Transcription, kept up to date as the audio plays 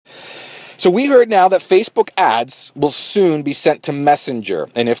So we heard now that Facebook ads will soon be sent to Messenger.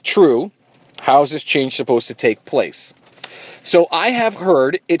 And if true, how is this change supposed to take place? So I have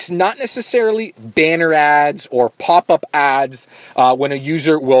heard it's not necessarily banner ads or pop-up ads when a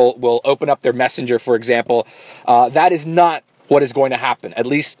user will open up their Messenger, for example. That is not what is going to happen, at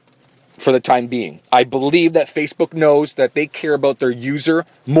least for the time being. I believe that Facebook knows that they care about their user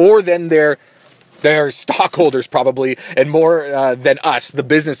more than their stockholders probably, and more than us, the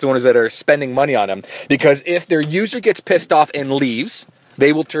business owners that are spending money on them. Because if their user gets pissed off and leaves,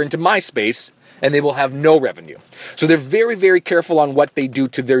 they will turn to MySpace and they will have no revenue. So they're very, very careful on what they do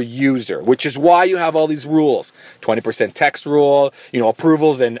to their user, which is why you have all these rules. 20% text rule,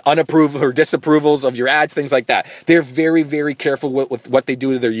 approvals and unapprovals or disapprovals of your ads, things like that. They're very, very careful with what they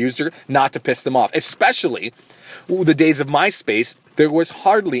do to their user, not to piss them off. Especially the days of MySpace, there was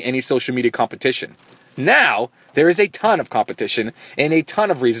hardly any social media competition. Now, there is a ton of competition and a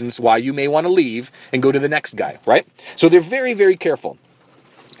ton of reasons why you may want to leave and go to the next guy, right? So they're very, very careful.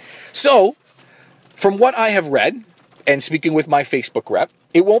 So, from what I have read, and speaking with my Facebook rep,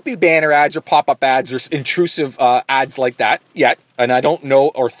 it won't be banner ads or pop-up ads or intrusive ads like that yet, and I don't know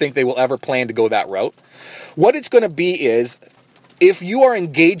or think they will ever plan to go that route. What it's going to be is, if you are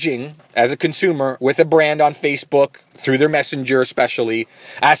engaging as a consumer with a brand on Facebook, through their Messenger especially,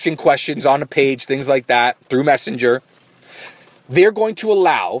 asking questions on a page, things like that, through Messenger, they're going to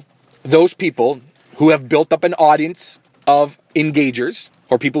allow those people who have built up an audience of engagers,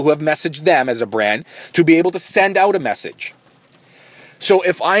 or people who have messaged them as a brand, to be able to send out a message. So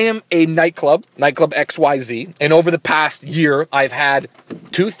if I am a nightclub XYZ, and over the past year, I've had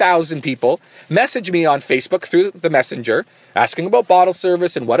 2,000 people message me on Facebook through the Messenger, asking about bottle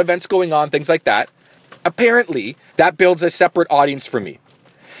service and what events going on, things like that, apparently that builds a separate audience for me.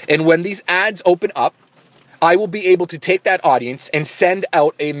 And when these ads open up, I will be able to take that audience and send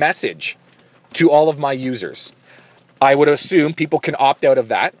out a message to all of my users. I would assume people can opt out of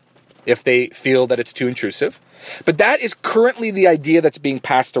that if they feel that it's too intrusive. But that is currently the idea that's being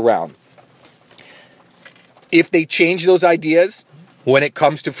passed around. If they change those ideas when it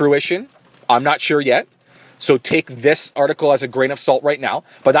comes to fruition, I'm not sure yet. So take this article as a grain of salt right now.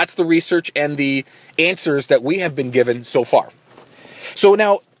 But that's the research and the answers that we have been given so far. So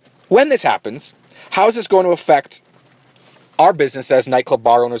now, when this happens, how is this going to affect our business as nightclub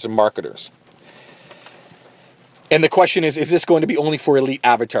bar owners and marketers? And the question is this going to be only for elite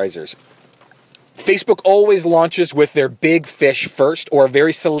advertisers? Facebook always launches with their big fish first, or a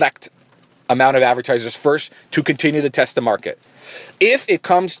very select amount of advertisers first, to continue to test the market. If it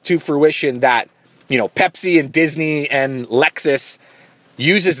comes to fruition that, Pepsi and Disney and Lexus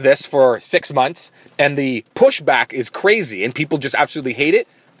uses this for 6 months and the pushback is crazy and people just absolutely hate it,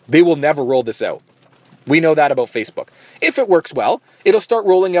 they will never roll this out. We know that about Facebook. If it works well, it'll start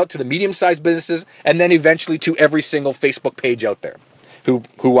rolling out to the medium-sized businesses and then eventually to every single Facebook page out there who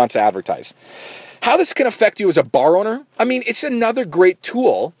wants to advertise. How this can affect you as a bar owner? I mean, it's another great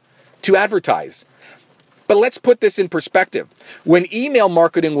tool to advertise. But let's put this in perspective. When email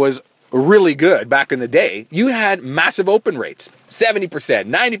marketing was really good back in the day, you had massive open rates. 70%,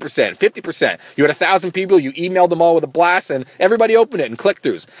 90%, 50%. You had 1,000 people, you emailed them all with a blast, and everybody opened it and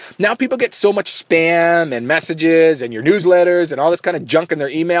click-throughs. Now people get so much spam and messages and your newsletters and all this kind of junk in their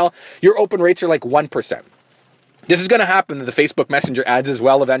email, your open rates are like 1%. This is going to happen to the Facebook Messenger ads as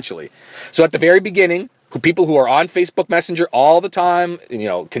well eventually. So at the very beginning, people who are on Facebook Messenger all the time,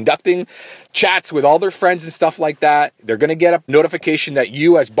 conducting chats with all their friends and stuff like that, they're going to get a notification that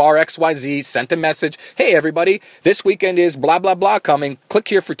you as Bar XYZ sent a message. Hey, everybody, this weekend is blah, blah, blah coming. Click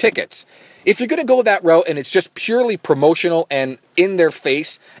here for tickets. If you're going to go that route and it's just purely promotional and in their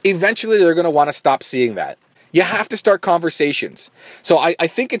face, eventually they're going to want to stop seeing that. You have to start conversations. So I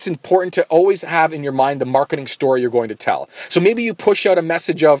think it's important to always have in your mind the marketing story you're going to tell. So maybe you push out a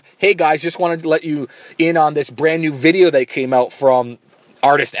message of, hey guys, just wanted to let you in on this brand new video that came out from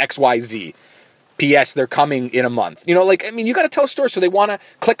artist XYZ. P.S. They're coming in a month. You got to tell a story so they want to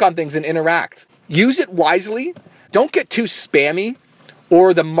click on things and interact. Use it wisely. Don't get too spammy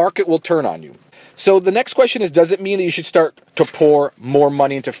or the market will turn on you. So the next question is, does it mean that you should start to pour more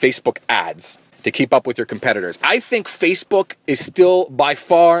money into Facebook ads to keep up with your competitors? I think Facebook is still by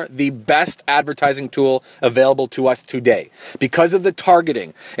far the best advertising tool available to us today because of the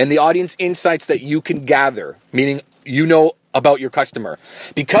targeting and the audience insights that you can gather, meaning about your customer.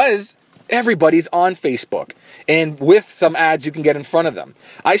 Because everybody's on Facebook, and with some ads you can get in front of them.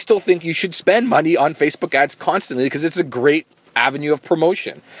 I still think you should spend money on Facebook ads constantly because it's a great avenue of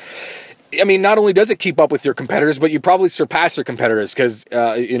promotion. I mean, not only does it keep up with your competitors, but you probably surpass your competitors because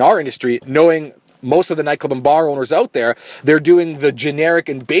in our industry, knowing most of the nightclub and bar owners out there, they're doing the generic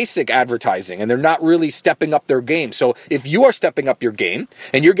and basic advertising, and they're not really stepping up their game. So if you are stepping up your game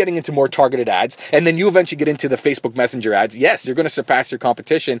and you're getting into more targeted ads, and then you eventually get into the Facebook Messenger ads, yes, you're going to surpass your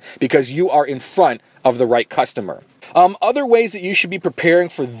competition because you are in front of the right customer. Other ways that you should be preparing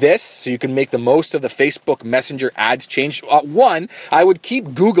for this so you can make the most of the Facebook Messenger ads change. One, I would keep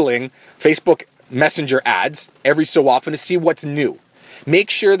Googling Facebook Messenger ads every so often to see what's new. Make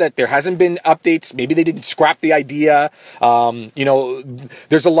sure that there hasn't been updates. Maybe they didn't scrap the idea.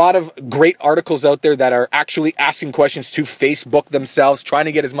 There's a lot of great articles out there that are actually asking questions to Facebook themselves, trying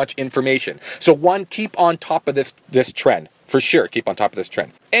to get as much information. So one, keep on top of this trend. For sure, keep on top of this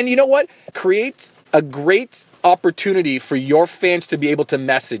trend. And you know what? Create a great opportunity for your fans to be able to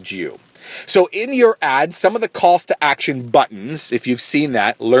message you. So in your ads, some of the calls to action buttons, if you've seen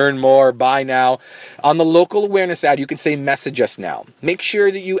that, learn more, buy now. On the local awareness ad, you can say message us now. Make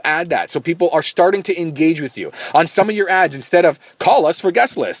sure that you add that so people are starting to engage with you. On some of your ads, instead of call us for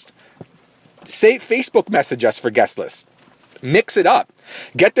guest list, say Facebook message us for guest list. Mix it up.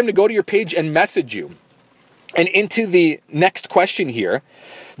 Get them to go to your page and message you. And into the next question here,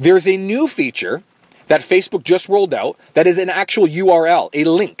 there's a new feature that Facebook just rolled out that is an actual URL, a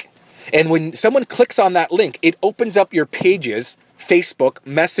link. And when someone clicks on that link, it opens up your page's Facebook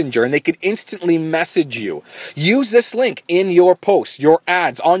Messenger, and they can instantly message you. Use this link in your posts, your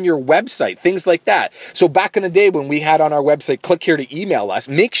ads, on your website, things like that. So back in the day when we had on our website, click here to email us,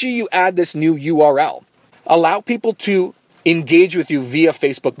 make sure you add this new URL. Allow people to engage with you via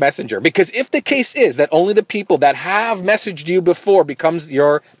Facebook Messenger. Because if the case is that only the people that have messaged you before becomes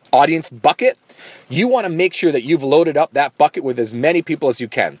your audience bucket, you want to make sure that you've loaded up that bucket with as many people as you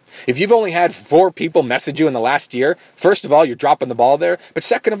can. If you've only had 4 people message you in the last year, first of all, you're dropping the ball there. But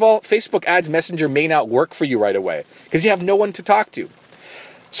second of all, Facebook Ads Messenger may not work for you right away because you have no one to talk to.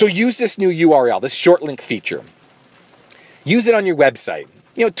 So use this new URL, this short link feature. Use it on your website.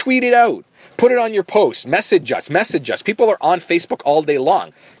 Tweet it out. Put it on your post. Message us. People are on Facebook all day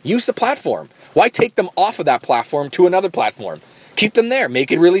long. Use the platform. Why take them off of that platform to another platform? Keep them there.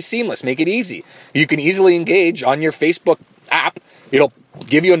 Make it really seamless. Make it easy. You can easily engage on your Facebook app. It'll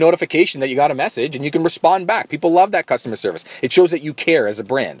give you a notification that you got a message and you can respond back. People love that customer service. It shows that you care as a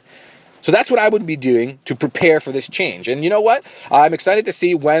brand. So that's what I would be doing to prepare for this change. And you know what? I'm excited to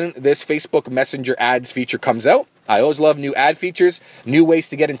see when this Facebook Messenger ads feature comes out. I always love new ad features, new ways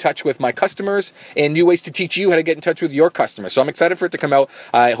to get in touch with my customers, and new ways to teach you how to get in touch with your customers. So I'm excited for it to come out.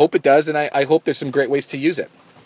 I hope it does, and I hope there's some great ways to use it.